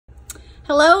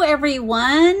Hello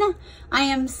everyone. I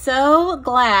am so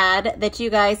glad that you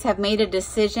guys have made a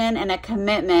decision and a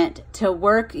commitment to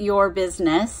work your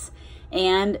business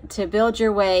and to build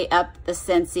your way up the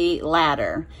Scentsy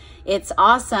ladder. It's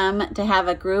awesome to have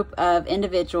a group of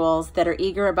individuals that are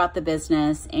eager about the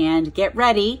business, and get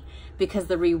ready because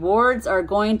the rewards are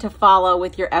going to follow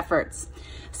with your efforts.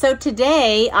 So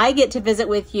today I get to visit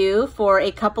with you for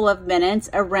a couple of minutes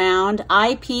around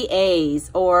IPAs,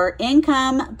 or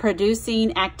income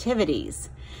producing activities.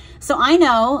 So I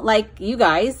know, like you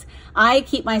guys, I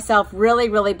keep myself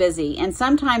really busy, and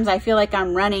sometimes I feel like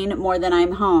I'm running more than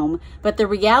I'm home. But the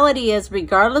reality is,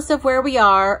 regardless of where we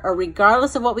are or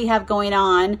regardless of what we have going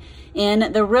on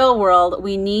in the real world,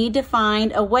 we need to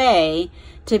find a way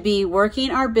to be working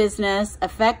our business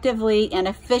effectively and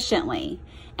efficiently,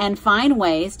 and find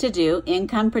ways to do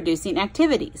income producing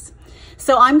activities.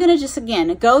 So I'm going to just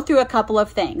again go through a couple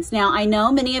of things. Now, I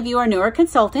know many of you are newer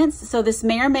consultants, so this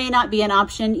may or may not be an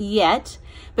option yet,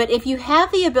 but if you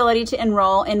have the ability to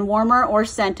enroll in Warmer or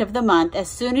Scent of the Month, as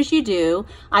soon as you do,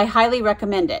 I highly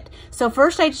recommend it. So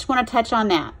first, I just want to touch on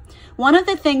that. One of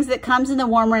the things that comes in the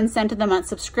Warmer and Scent of the Month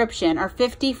subscription are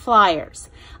 50 flyers.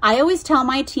 I always tell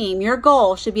my team, your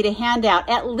goal should be to hand out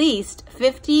at least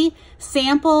 50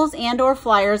 samples and or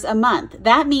flyers a month.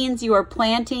 That means you are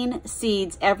planting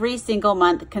seeds every single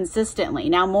month consistently.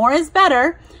 Now, more is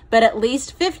better, but at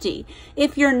least 50.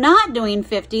 If you're not doing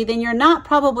 50, then you're not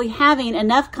probably having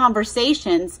enough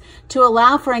conversations to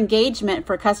allow for engagement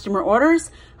for customer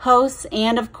orders, hosts,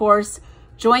 and of course,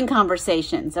 join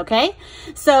conversations, okay?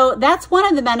 So that's one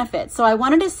of the benefits. So I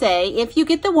wanted to say, if you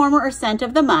get the Warmer or Scent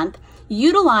of the Month,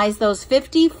 utilize those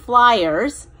 50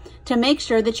 flyers to make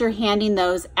sure that you're handing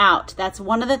those out. That's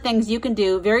one of the things you can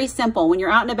do, very simple. When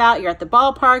you're out and about, you're at the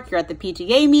ballpark, you're at the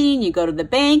PTA meeting, you go to the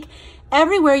bank,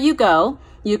 everywhere you go,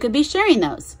 you could be sharing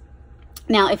those.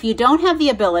 Now, if you don't have the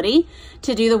ability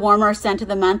to do the Warmer or Scent of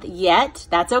the Month yet,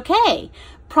 that's okay.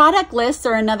 Product lists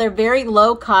are another very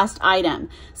low cost item.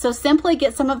 So simply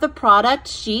get some of the product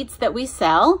sheets that we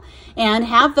sell and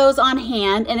have those on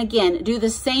hand. And again, do the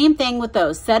same thing with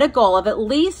those. Set a goal of at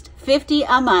least 50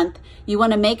 a month. You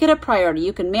want to make it a priority.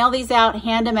 You can mail these out,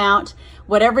 hand them out,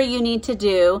 whatever you need to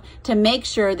do to make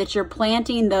sure that you're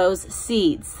planting those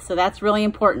seeds. So that's really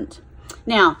important.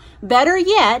 Now, better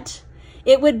yet,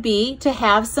 it would be to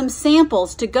have some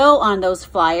samples to go on those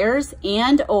flyers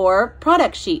and or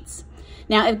product sheets.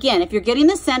 Now, again, if you're getting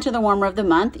the Scent or the Warmer of the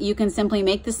Month, you can simply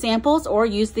make the samples or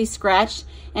use these scratch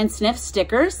and sniff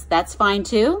stickers. That's fine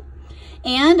too.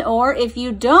 And or if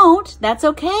you don't, that's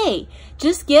okay.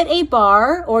 Just get a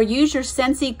bar or use your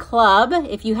Scentsy Club,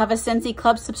 if you have a Scentsy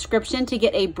Club subscription, to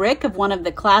get a brick of one of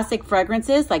the classic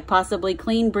fragrances, like possibly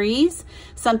Clean Breeze,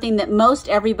 something that most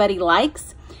everybody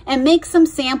likes, and make some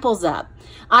samples up.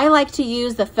 I like to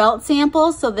use the felt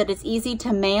samples so that it's easy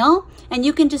to mail, and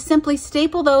you can just simply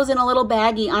staple those in a little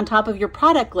baggie on top of your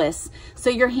product list so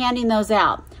you're handing those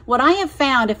out. What I have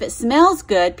found, if it smells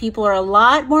good, people are a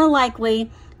lot more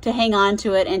likely to hang on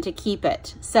to it and to keep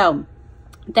it. So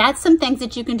that's some things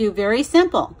that you can do, very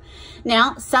simple.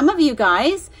 Now, some of you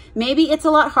guys, maybe it's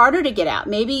a lot harder to get out.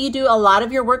 Maybe you do a lot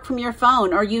of your work from your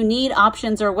phone, or you need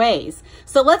options or ways.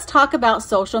 So let's talk about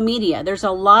social media. There's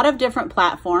a lot of different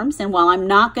platforms, and while I'm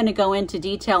not going to go into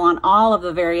detail on all of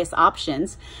the various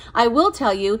options, I will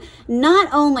tell you, not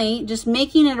only just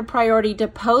making it a priority to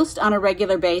post on a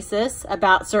regular basis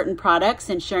about certain products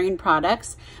and sharing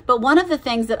products, but one of the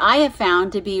things that I have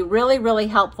found to be really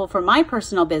helpful for my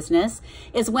personal business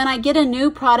is when I get a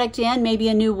new product in, maybe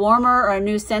a new Warmer or a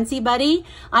new Scentsy Buddy,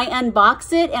 I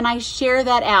unbox it and I share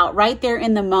that out right there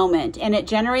in the moment, and it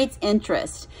generates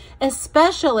interest,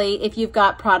 especially if you've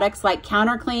got products like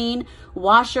Counter Clean,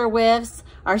 Washer Whiffs,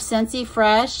 or Scentsy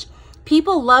Fresh.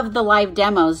 People love the live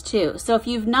demos too. So if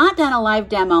you've not done a live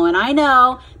demo, and I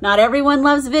know not everyone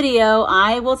loves video,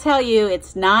 I will tell you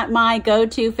it's not my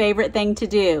go-to favorite thing to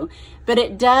do, but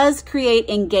it does create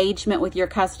engagement with your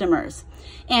customers.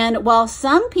 And while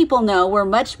some people know we're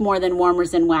much more than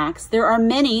warmers and wax, there are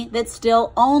many that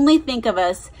still only think of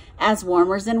us as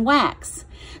warmers and wax.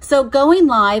 So going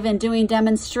live and doing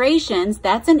demonstrations,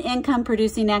 that's an income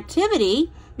producing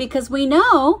activity, because we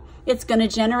know it's going to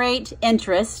generate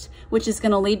interest, which is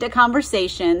going to lead to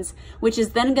conversations, which is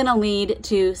then going to lead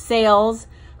to sales,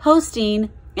 hosting,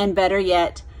 and better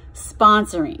yet,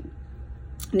 sponsoring.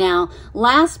 Now,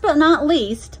 last but not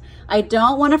least, I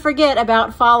don't want to forget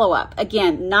about follow-up.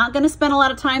 Again, not going to spend a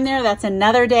lot of time there. That's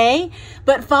another day.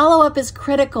 But follow-up is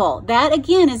critical. That,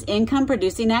 again, is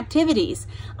income-producing activities.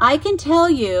 I can tell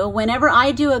you whenever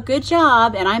I do a good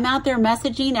job and I'm out there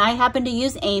messaging, I happen to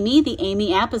use Amy. The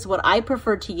Amy app is what I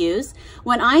prefer to use.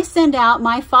 When I send out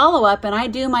my follow-up and I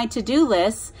do my to-do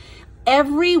lists,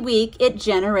 every week it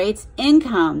generates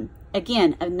income.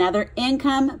 Again, another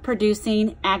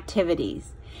income-producing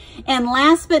activities. And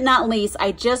last but not least,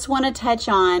 I just want to touch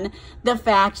on the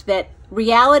fact that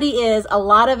reality is a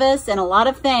lot of us and a lot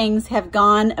of things have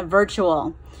gone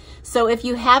virtual. So if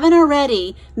you haven't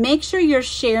already, make sure you're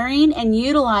sharing and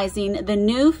utilizing the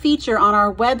new feature on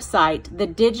our website, the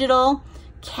digital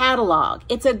catalog.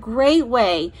 It's a great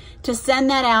way to send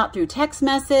that out through text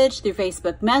message, through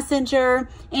Facebook Messenger,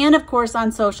 and of course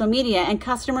on social media. And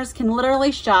customers can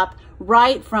literally shop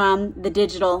right from the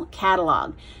digital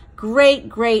catalog. Great,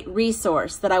 great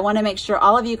resource that I want to make sure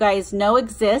all of you guys know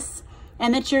exists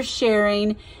and that you're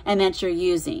sharing and that you're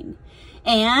using.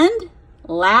 And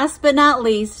last but not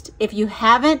least, if you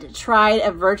haven't tried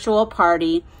a virtual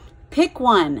party, pick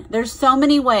one. There's so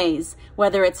many ways,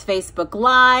 whether it's Facebook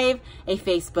Live, a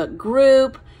Facebook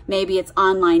group, maybe it's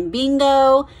online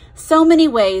bingo, so many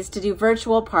ways to do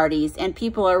virtual parties, and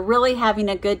people are really having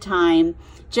a good time,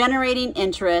 generating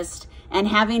interest, and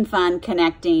having fun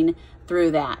connecting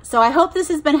through that. So I hope this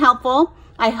has been helpful.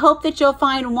 I hope that you'll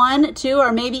find 1, 2,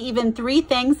 or maybe even 3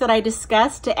 things that I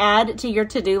discussed to add to your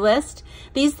to-do list.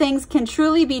 These things can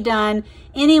truly be done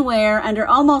anywhere under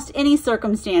almost any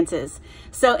circumstances.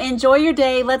 So enjoy your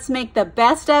day. Let's make the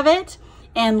best of it,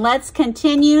 and let's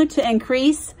continue to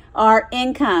increase our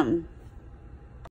income.